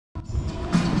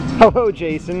Hello,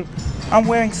 Jason. I'm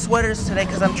wearing sweaters today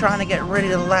because I'm trying to get rid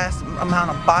of the last amount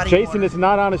of body Jason water. is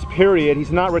not on his period. He's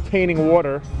not retaining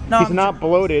water. No, he's not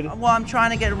bloated. Well, I'm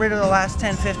trying to get rid of the last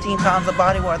 10-15 pounds of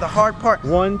body water. The hard part...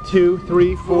 1, 2,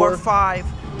 3, 4,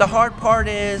 5. The hard part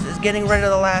is getting rid of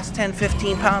the last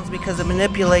 10-15 pounds because it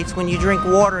manipulates. When you drink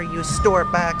water, you store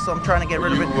it back. So I'm trying to get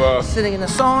rid of it. Sitting in the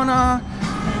sauna,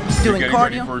 doing cardio.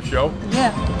 Ready for a show?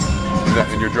 Yeah.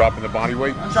 And you're dropping the body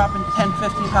weight? I'm dropping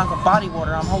 10-15 pounds of body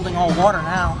water. I'm holding all water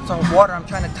now. It's all water. I'm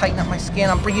trying to tighten up my skin.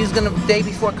 I'm using the day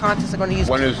before contest. I'm going to use.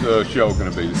 When is the show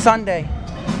going to be? Sunday.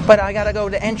 But I gotta go,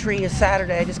 the entry is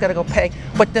Saturday, I just gotta go pay.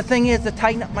 But the thing is to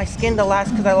tighten up my skin to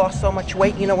last, because I lost so much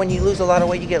weight. You know, when you lose a lot of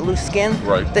weight, you get loose skin.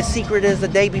 Right. The secret is the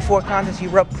day before contest, you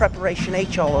rub Preparation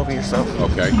H all over yourself.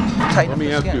 Okay. Let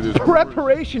me ask you this.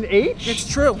 Preparation H? It's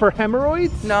true. For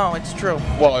hemorrhoids? No, it's true.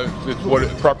 Well, it's what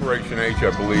Preparation H,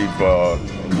 I believe,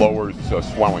 lowers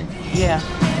swelling. Yeah.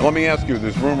 Let me ask you,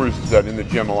 there's rumors that in the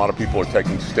gym a lot of people are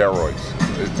taking steroids.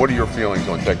 What are your feelings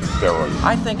on taking steroids?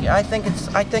 I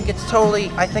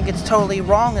think it's totally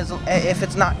wrong if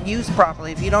it's not used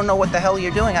properly. If you don't know what the hell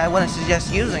you're doing, I wouldn't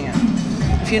suggest using it.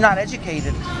 If you're not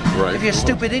educated. Right. If you're a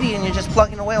stupid idiot and you're just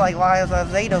plugging away like Liza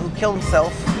Zeta, who killed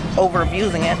himself over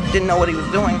abusing it, didn't know what he was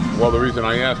doing. Well, the reason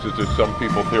I asked is there's some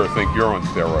people here think you're on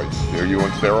steroids. Are you on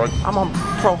steroids? I'm on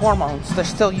pro hormones.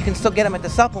 You can still get them at the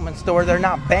supplement store. They're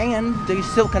not banned. You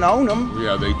still can own them.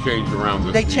 Yeah, they changed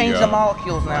around. They changed the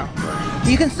molecules now. Right.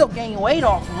 You can still gain weight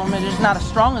off of them. They're just not as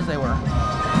strong as they were.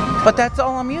 But that's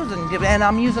all I'm using, and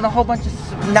I'm using a whole bunch of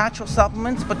natural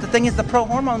supplements. But the thing is, the pro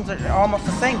hormones are almost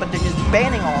the same, but they're just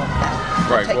banning all of them.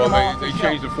 Right. Well, they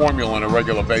changed the formula on a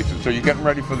regular basis. So you're getting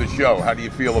ready for the show. How do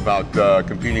you feel about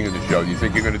competing in the show? Do you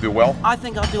think you're going to do well? I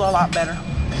think I'll do a lot better.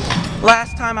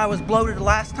 Last time I was bloated.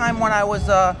 Last time when I was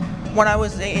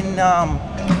in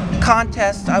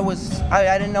contest,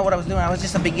 I didn't know what I was doing. I was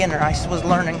just a beginner. I was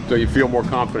learning. So you feel more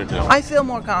confident now? I feel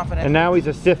more confident. And now he's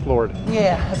a Sith Lord.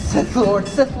 Yeah, Sith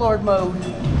Lord mode.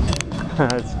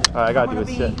 I gotta do a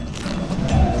sit.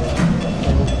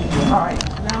 Alright,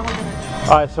 now we're gonna...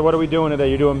 Alright, so what are we doing today?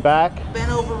 You're doing back?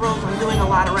 Bent over rows. I'm doing a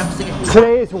lot of reps to get...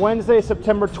 Today is Wednesday,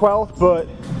 September 12th, but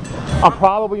I'm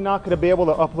probably not going to be able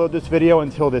to upload this video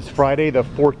until this Friday, the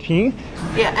 14th.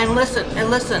 Yeah, and listen,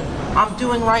 I'm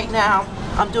doing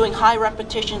high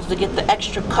repetitions to get the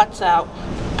extra cuts out,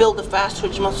 build the fast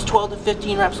twitch muscles, 12 to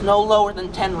 15 reps, no lower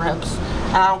than 10 reps.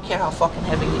 And I don't care how fucking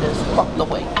heavy it is, fuck the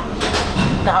weight.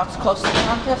 Now it's close to the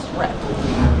contest, rep.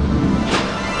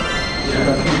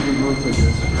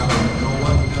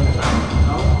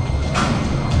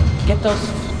 Get those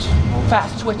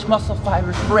fast twitch muscle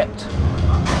fibers ripped.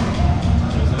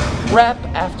 Rep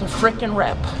after frickin'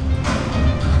 rep.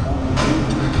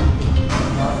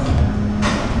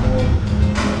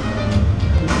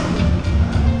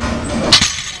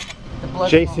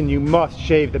 Jason, you must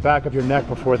shave the back of your neck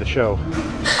before the show.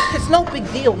 It's no big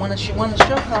deal. When the show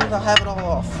comes, I'll have it all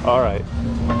off. All right.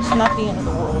 It's not the end of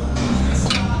the world.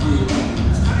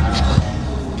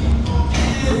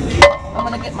 I'm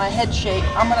gonna get my head shaved.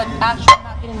 I'm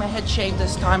not getting my head shaved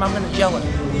this time. I'm gonna gel it.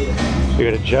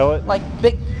 You're gonna gel it?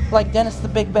 Like Dennis the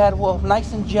Big Bad Wolf,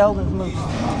 nice and gelled and smooth.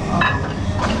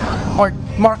 Or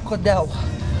Mark Claudel.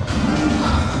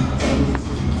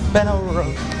 Bent over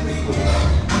road.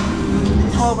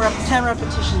 10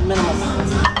 repetitions minimum.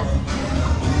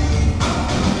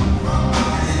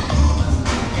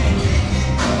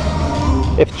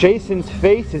 If Jason's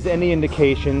face is any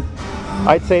indication,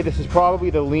 I'd say this is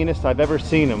probably the leanest I've ever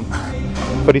seen him.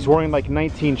 But he's wearing like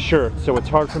 19 shirts, so it's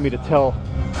hard for me to tell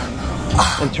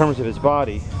in terms of his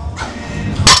body.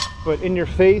 But in your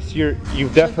face,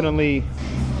 you've definitely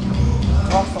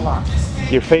lost a lot.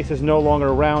 Your face is no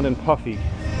longer round and puffy.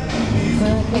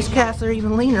 These cats are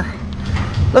even leaner.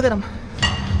 Look at them.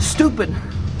 Stupid.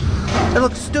 They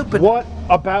look stupid. What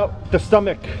about the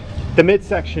stomach? The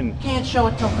midsection? Can't show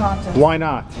it till contest. Why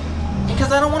not?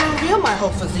 Because I don't want to reveal my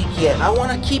whole physique yet. I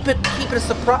want to keep it a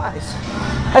surprise.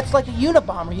 That's like a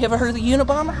Unabomber. You ever heard of the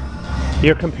Unabomber?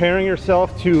 You're comparing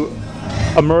yourself to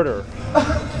a murderer.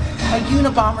 A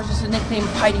Unabomber is just a nickname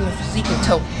of hiding your physique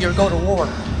until you go to war.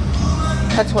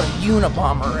 That's what a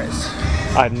Unabomber is.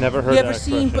 I've never heard that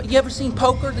expression. You ever seen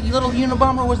Poker? The little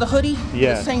Unabomber with the hoodie?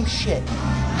 Yeah. The same shit.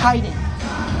 Hiding.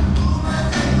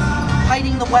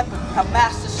 Hiding the weapon of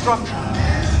mass destruction.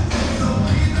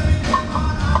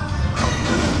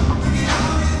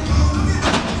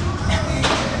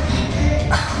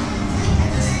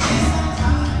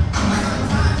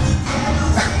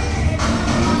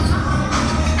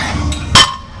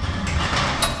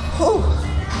 Whew.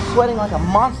 Sweating like a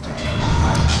monster.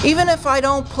 Even if I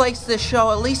don't place this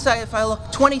show, at least if I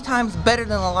look 20 times better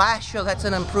than the last show, that's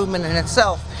an improvement in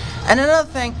itself. And another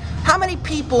thing, how many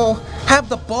people have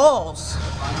the balls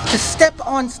to step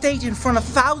on stage in front of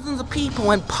thousands of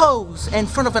people and pose in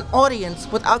front of an audience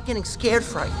without getting scared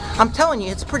fright? I'm telling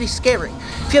you, it's pretty scary.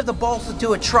 If you have the balls to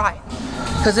do it, try it.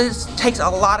 Because it takes a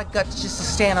lot of guts just to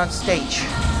stand on stage.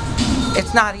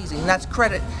 It's not easy, and that's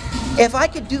credit. If I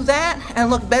could do that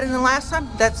and look better than last time,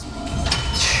 that's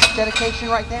dedication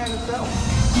right there in itself.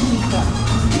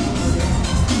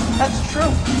 That's true.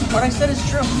 What I said is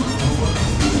true.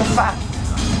 It's a fact.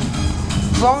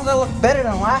 As long as I look better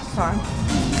than last time.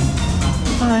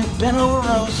 Alright, bend over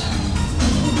rows.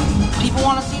 People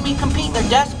want to see me compete. They're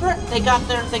desperate. They got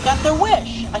their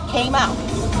wish. I came out.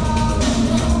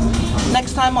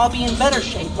 Next time I'll be in better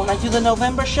shape. When I do the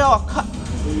November show,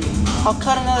 I'll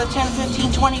cut another 10,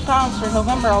 15, 20 pounds for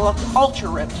November. I'll look ultra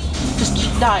ripped. Just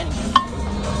keep dieting.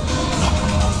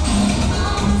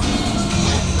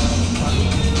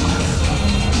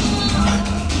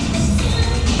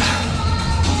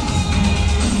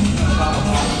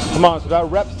 Come on, it's about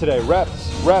reps today.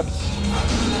 Reps, reps,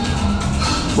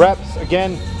 reps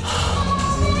again.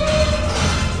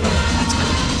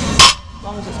 As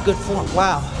long as it's good form.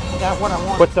 Wow, I got what I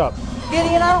want. What's up?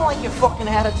 Gideon, I don't like your fucking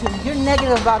attitude. You're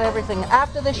negative about everything.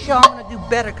 After this show, I'm gonna do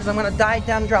better because I'm gonna diet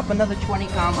down and drop another 20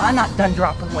 pounds. I'm not done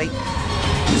dropping weight.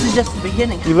 This is just the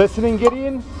beginning. You listening,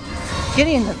 Gideon?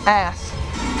 Gideon's an ass.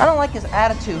 I don't like his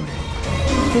attitude.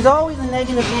 He's always a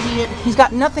negative idiot. He's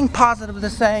got nothing positive to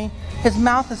say. His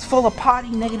mouth is full of potty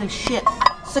negative shit.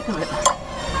 Sick of it.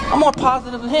 I'm more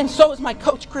positive than him. So is my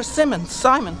coach, Simon.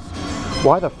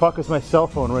 Why the fuck is my cell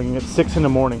phone ringing at 6 in the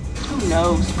morning? Who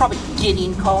knows? Probably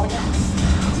Gideon calling you.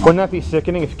 Wouldn't that be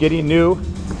sickening if Gideon knew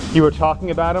you were talking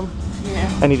about him?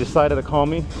 Yeah. And he decided to call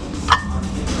me?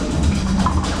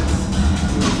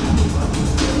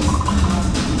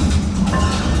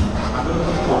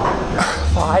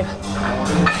 Five.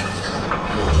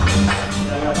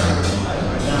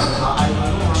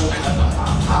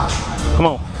 Come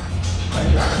on.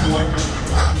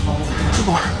 Two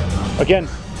more. Again.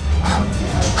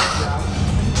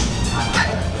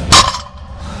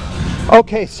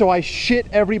 Okay, so I shit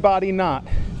everybody not.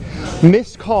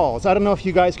 Missed calls. I don't know if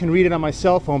you guys can read it on my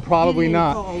cell phone. Probably Gideon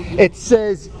not. called you. It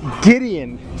says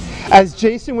Gideon. As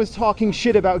Jason was talking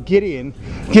shit about Gideon,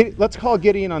 let's call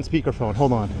Gideon on speakerphone.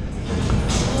 Hold on.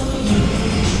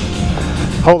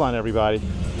 Hold on, everybody.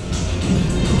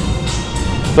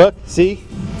 Look, see?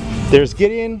 There's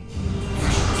Gideon.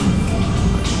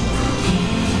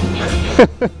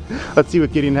 Let's see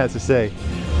what Gideon has to say.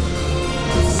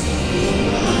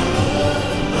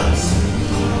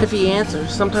 If he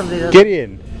answers, sometimes he doesn't.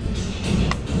 Gideon.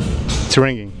 It's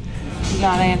ringing. He's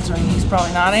not answering. He's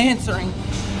probably not answering.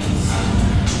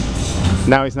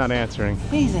 Now he's not answering.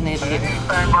 He's an idiot.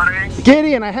 Hey, buddy.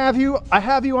 Gideon, I have you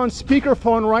on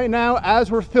speakerphone right now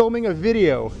as we're filming a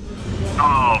video.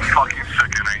 Oh, fucking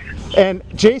sickening. And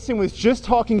Jason was just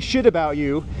talking shit about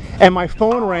you, and my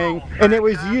phone rang, and it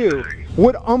was you.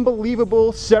 What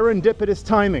unbelievable serendipitous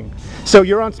timing. So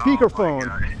you're on speakerphone.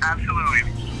 Oh, absolutely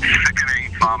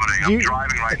sickening, vomiting. I'm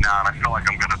driving right now, and I feel like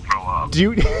I'm gonna throw up.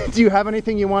 Do you have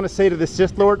anything you want to say to the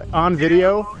Sith Lord on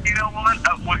video? You know what?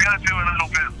 We're gonna do a little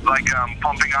bit like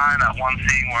pumping iron. That one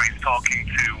scene where he's talking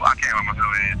to, I can't remember who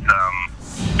it is,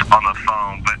 on the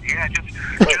phone. But yeah,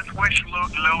 just wish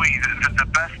Louis the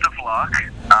best of luck.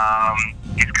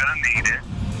 He's gonna need it.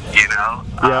 You know.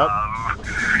 Yep.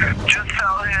 Just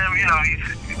tell him, he's,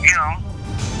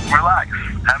 relax,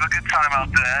 have a good time out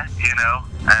there, and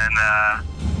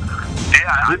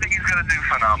yeah, I think he's gonna do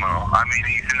phenomenal. I mean,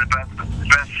 he's in the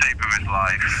best shape of his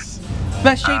life.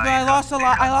 Best shape. I lost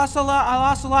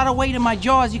a lot of weight in my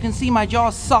jaw. As you can see, my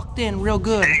jaw's sucked in real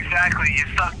good. Exactly, you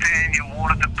sucked in, you're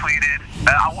water depleted.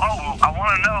 I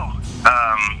want to know,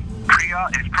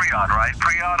 pre-od, it's pre-od, right?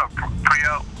 Pre-od or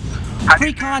pre-od?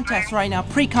 Pre-contest right now.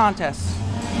 Pre-contest.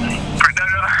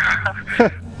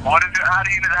 What is it? How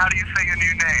do you say your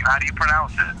new name? How do you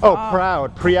pronounce it? Oh,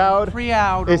 proud. Pre-od?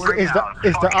 Pre-od. Is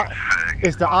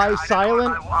the I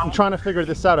silent? I'm trying to figure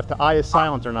this out if the I is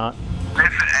silent or not.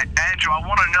 Listen, Andrew, I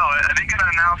want to know, are they going to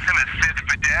announce him as Sith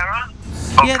Federa?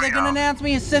 Yeah, they're going to announce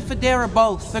me as Sith Federa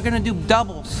both. They're going to do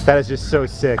doubles. That is just so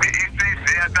sick.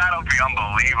 Yeah, that'll be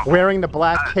unbelievable. Wearing the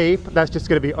black cape, that's just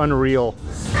going to be unreal.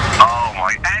 Oh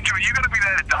my, Andrew, you're going to be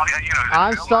there to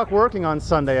I'm stuck working on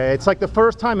Sunday. It's like the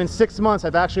first time in 6 months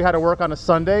I've actually had to work on a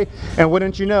Sunday, and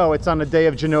wouldn't you know, it's on the day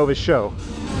of Genova's show.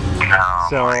 Oh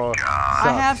so, my God.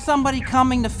 I have somebody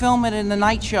coming to film it in the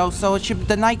night show, so it should,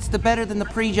 the night's better than the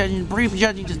pre-judging.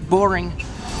 Pre-judging just boring.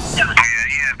 Yeah,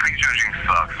 pre-judging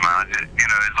sucks, man. you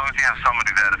know, as long as you have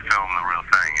somebody there to film the real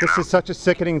thing, you This know? is such a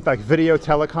sickening like video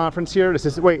teleconference here. This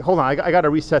is wait, hold on, I gotta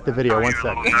reset the video. Are One you a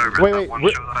second. little nervous Wait, at wait. one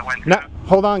show that I went to? No,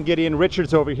 hold on, Gideon.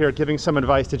 Richard's over here giving some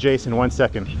advice to Jason. 1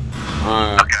 second.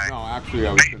 Okay. No, actually,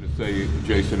 I was going to say,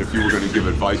 Jason, if you were going to give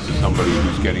advice to somebody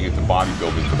who's getting into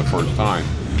bodybuilding for the first time,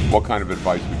 what kind of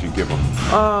advice would you give them?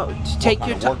 Take What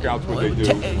your kind of workouts would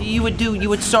they do? You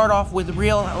would start off with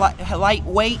real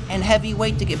lightweight and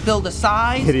heavyweight to build a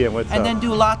size, Gideon, what's and up? then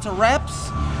do lots of reps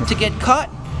to get cut.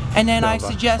 And then I Hold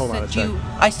on, suggest hold on a that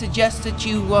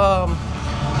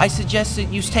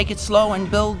you take it slow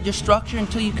and build your structure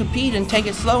until you compete, and take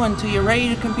it slow until you're ready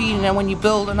to compete. And then when you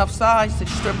build enough size to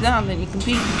strip down, then you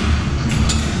compete.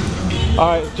 All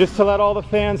right, just to let all the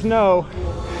fans know,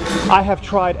 I have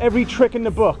tried every trick in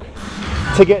the book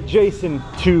to get Jason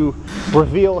to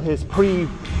reveal his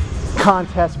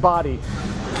pre-contest body.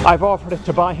 I've offered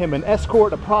to buy him an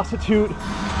escort, a prostitute.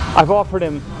 I've offered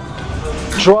him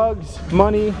drugs,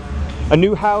 money, a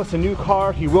new house, a new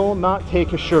car. He will not take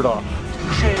his shirt off.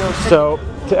 So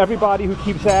to everybody who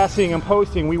keeps asking and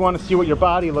posting, we want to see what your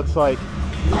body looks like.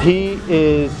 He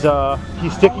is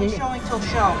he's sticking Only showing till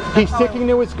show. he's sticking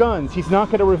to his guns. He's not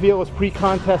going to reveal his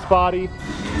pre-contest body.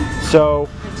 So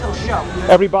Until show.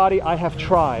 everybody, I have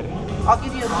tried. I'll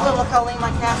give you a little look how lean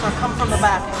my calves are. Come from the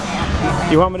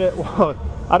back. You want me to? Well,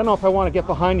 I don't know if I want to get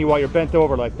behind you while you're bent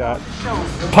over like that. Show.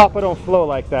 Papa don't flow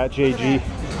like that, JG.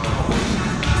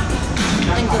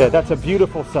 Yeah, that's a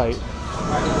beautiful sight.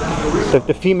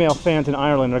 The female fans in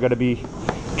Ireland are going to be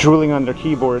drooling on their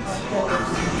keyboards.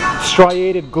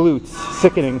 Striated glutes,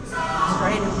 sickening.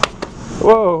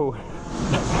 Whoa!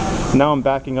 Now I'm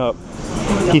backing up.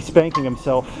 He's spanking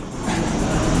himself.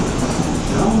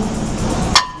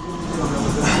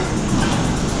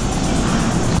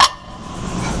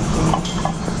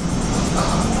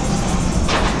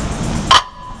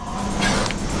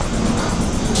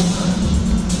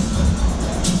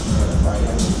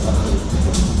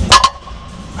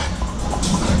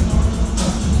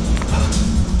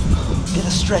 Get a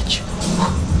stretch.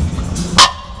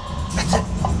 That's it.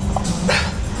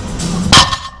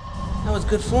 That was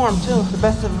good form too. The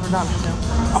best I've ever done.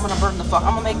 I'm gonna burn the fuck.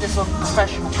 I'm gonna make this look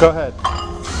professional. Go ahead.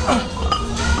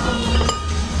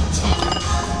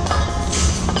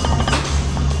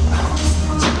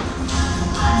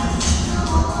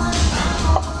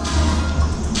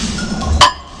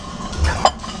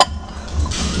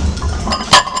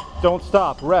 Don't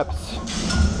stop. Reps.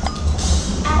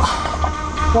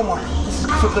 One more. This is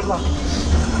for good luck.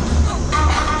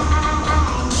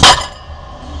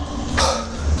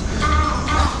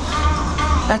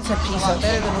 That's a piece of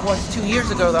better than it was 2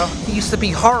 years ago, though. It used to be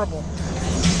horrible.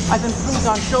 I've improved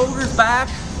on shoulders, back.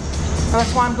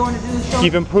 That's why I'm going to do the shoulders.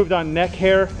 You've improved on neck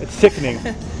hair. It's sickening.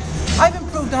 I've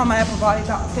improved on my upper body,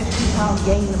 about 15 pounds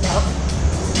gain about.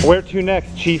 Where to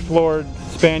next? Chief Lord,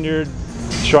 Spaniard,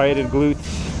 striated glutes.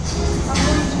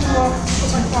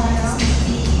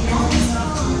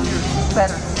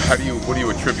 Better. What do you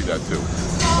attribute that to?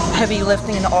 Heavy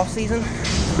lifting in the off season.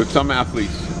 Because some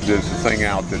athletes, there's a thing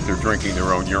out that they're drinking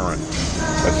their own urine.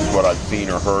 That's just what I've seen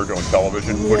or heard on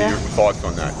television. What are your thoughts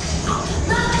on that?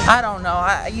 I don't know.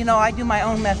 I do my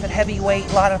own method, heavyweight,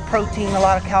 a lot of protein, a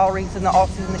lot of calories in the off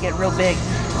season to get real big.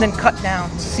 Then cut down,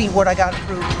 see what I got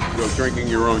improved. So drinking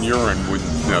your own urine wouldn't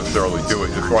necessarily do it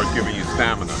as far as giving you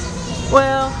stamina.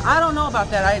 Well, I don't know about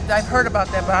that. I've heard about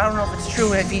that, but I don't know if it's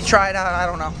true. If you try it out, I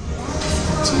don't know.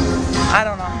 I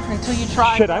don't know. Until you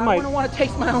try Shit, it, I wouldn't want to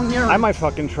taste my own urine. I might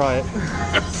fucking try it.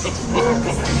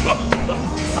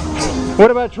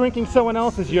 What about drinking someone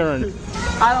else's urine?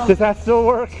 I don't. Does that still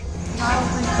work? I don't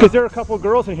think so. Because there are a couple of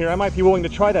girls in here I might be willing to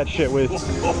try that shit with.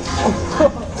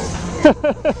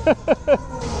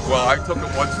 Well, I took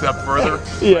it one step further.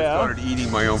 Yeah. I started eating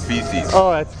my own feces.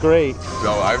 Oh, that's great.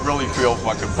 So I really feel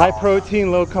fucking High protein,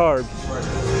 low carbs.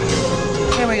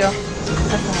 Here we go.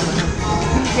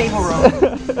 Table roll.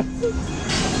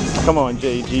 Come on,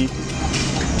 JG.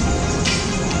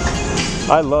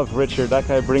 I love Richard. That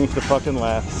guy brings the fucking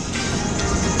laughs.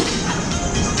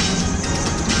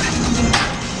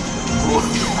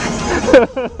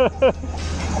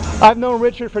 I've known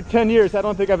Richard for 10 years. I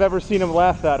don't think I've ever seen him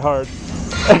laugh that hard.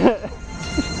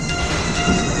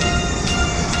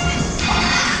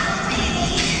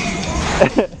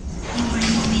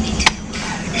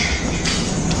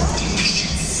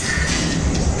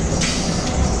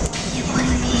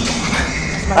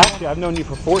 Actually, I've known you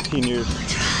for 14 years.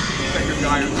 Take a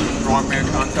guy who's in a strongman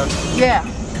contest, Yeah.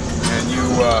 and you,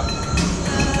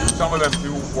 some of them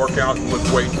do work out and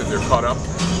lift weights and they're cut up.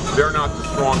 They're not the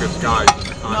strongest guys in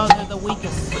the No, contest. they're the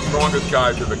weakest. The strongest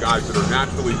guys are the guys that are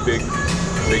naturally big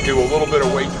They do a little bit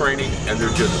of weight training, and they're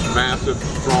just massive,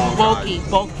 strong Bulky, guys.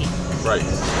 bulky. Right.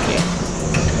 Yeah.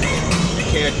 You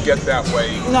can't get that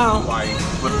way No. by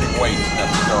lifting weights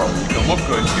necessarily. You can look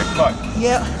good, you get cut.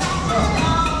 Yeah.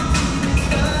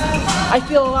 I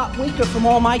feel a lot weaker from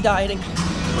all my dieting.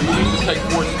 Well, you need to take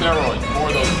more steroids, more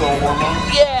of those pro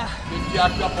hormones. Yeah. Get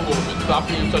jacked up a little bit. Stop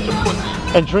being such a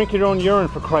pussy. And drink your own urine,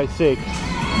 for Christ's sake.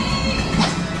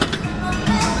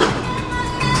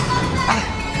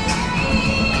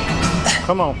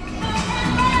 Come on.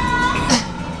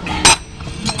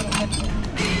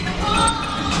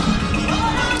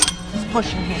 Just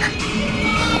pushing here.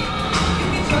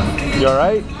 You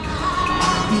alright?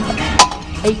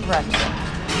 8 reps.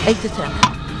 8 to 10.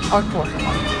 Hardcore.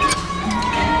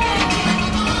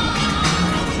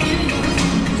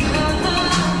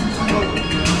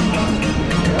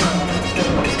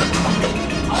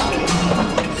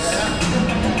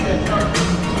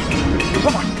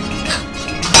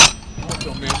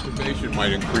 Also, masturbation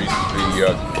might increase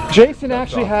the... Jason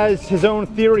actually has his own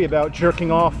theory about jerking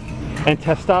off and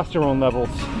testosterone levels.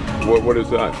 What is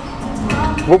that?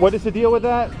 What is the deal with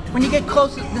that? When you get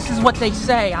close, this is what they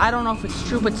say. I don't know if it's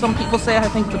true, but some people say, I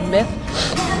think it's a myth.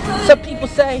 Some people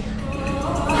say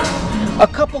a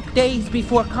couple days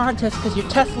before contest, because your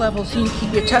test levels, you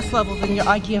keep your test levels and your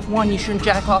IGF-1, you shouldn't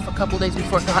jack off a couple days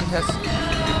before contest.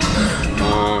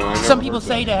 Some people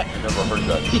say that. I never heard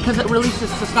that. Because it releases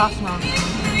testosterone.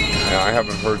 Yeah, I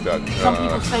haven't heard that. Some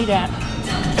people say that.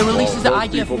 It releases the those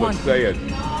people that IGF-1. say it,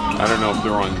 I don't know if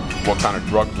they're on what kind of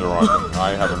drugs they're on. But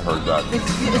I haven't heard that.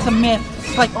 It's a myth.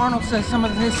 It's like Arnold says, some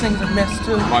of his things are myths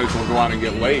too. Might as well go out and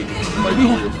get laid by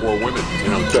 3 or 4 women, you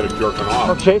know, instead of jerking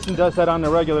Well, off. Jason does that on the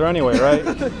regular anyway, right?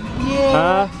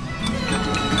 Yeah.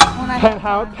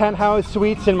 Huh? Penthouse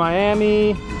suites in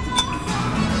Miami.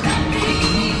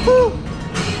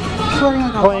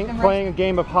 Playing a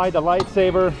game of hide the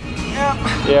lightsaber.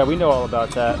 Yeah. Yeah, we know all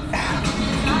about that.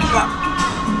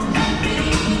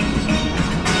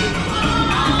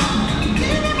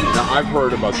 Now, I've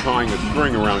heard about tying a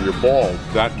string around your balls.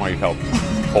 That might help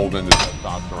hold in the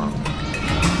testosterone.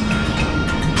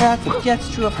 That's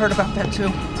true. I've heard about that too.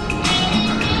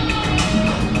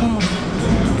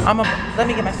 Let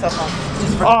me get my cell phone.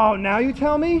 Just for, Oh, now you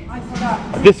tell me? I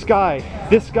forgot. This guy. I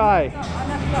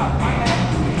messed up.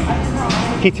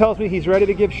 He tells me he's ready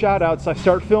to give shout outs. I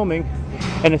start filming,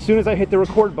 and as soon as I hit the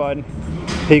record button,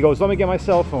 he goes, let me get my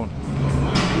cell phone.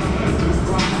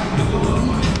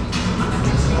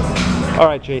 All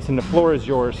right, Jason, the floor is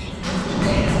yours.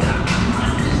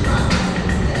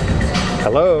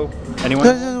 Hello? Anyone?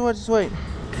 Just wait.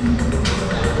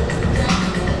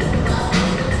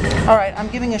 All right, I'm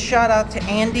giving a shout out to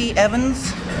Andy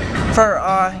Evans for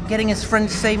getting his friend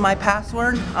to save my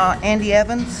password. Andy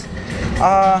Evans.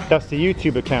 That's the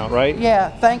YouTube account, right? Yeah,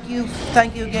 thank you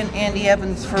again, Andy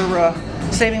Evans, for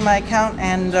saving my account,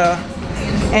 and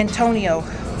Antonio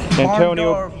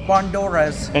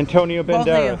Banderas. Antonio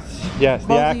Banderas. Yes,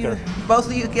 the actor. Both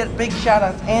of you get big shout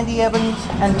outs. Andy Evans,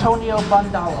 Antonio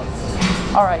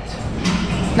Banderas. All right,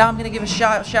 now I'm gonna give a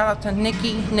shout out to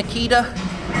Nikita,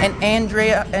 and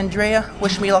Andrea.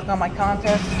 Wish me luck on my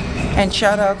contest, and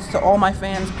shout outs to all my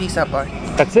fans. Peace out, bye.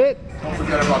 That's it? Don't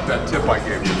forget about that tip I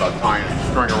gave you about tying a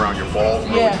string around your balls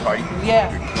really tight.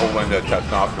 Yeah. Hold in that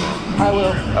testosterone. I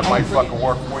will. That might fucking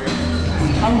work for you.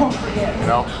 I won't forget. You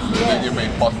know? Then you may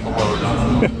bust the load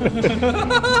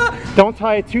on. Don't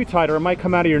tie it too tight or it might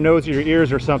come out of your nose or your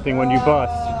ears or something when you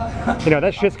bust. You know,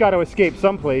 that shit's got to escape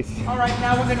someplace. All right,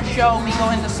 now we're going to show me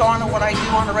going to sauna, what I do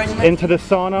on a regiment. Into the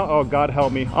sauna? Oh, God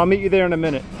help me. I'll meet you there in a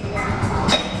minute.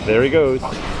 There he goes.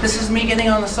 This is me getting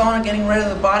on the sauna, getting rid of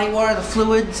the body water, the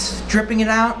fluids, dripping it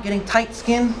out, getting tight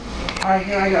skin. All right,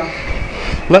 here I go.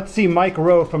 Let's see Mike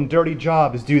Rowe from Dirty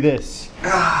Jobs do this.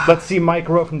 Let's see Mike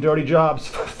Rowe from Dirty Jobs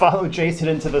follow Jason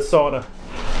into the sauna.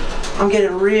 I'm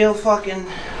getting real fucking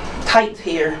tight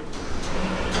here.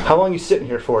 How long are you sitting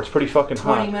here for? It's pretty fucking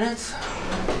hot. 20 minutes.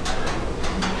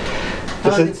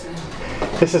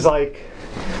 This is like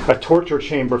a torture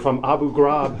chamber from Abu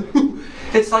Ghraib.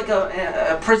 It's like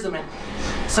a imprisonment.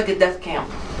 It's like a death camp.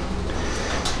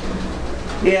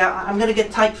 Yeah, I'm gonna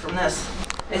get tight from this.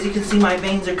 As you can see, my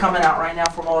veins are coming out right now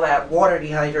from all that water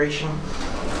dehydration.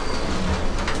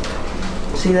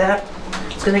 See that?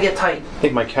 It's gonna get tight. I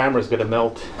think my camera's gonna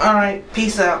melt. All right,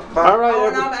 peace out. Bye. All right.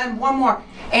 Oh, and one more.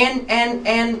 And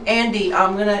Andy,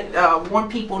 I'm gonna warn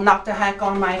people not to hack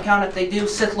on my account. If they do,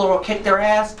 Sith Lord will kick their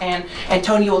ass, and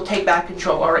Antonio will take back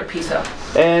control. All right, peace out.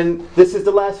 And this is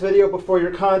the last video before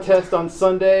your contest on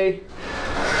Sunday.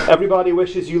 Everybody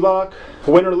wishes you luck.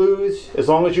 Win or lose, as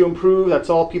long as you improve, that's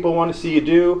all people want to see you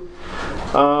do.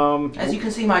 As you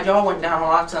can see, my jaw went down a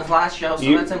lot since last show,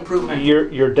 so that's improvement.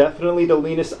 You're definitely the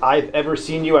leanest I've ever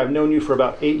seen you. I've known you for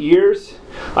about 8 years.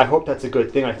 I hope that's a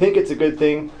good thing. I think it's a good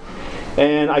thing.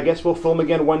 And I guess we'll film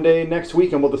again one day next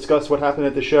week and we'll discuss what happened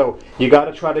at the show. You got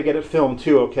to try to get it filmed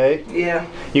too, okay? Yeah.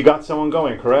 You got someone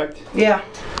going, correct? Yeah.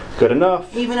 Good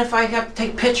enough. Even if I have to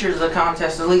take pictures of the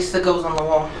contest, at least it goes on the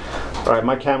wall. All right,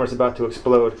 my camera's about to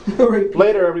explode.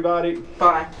 Later, everybody.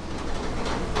 Bye.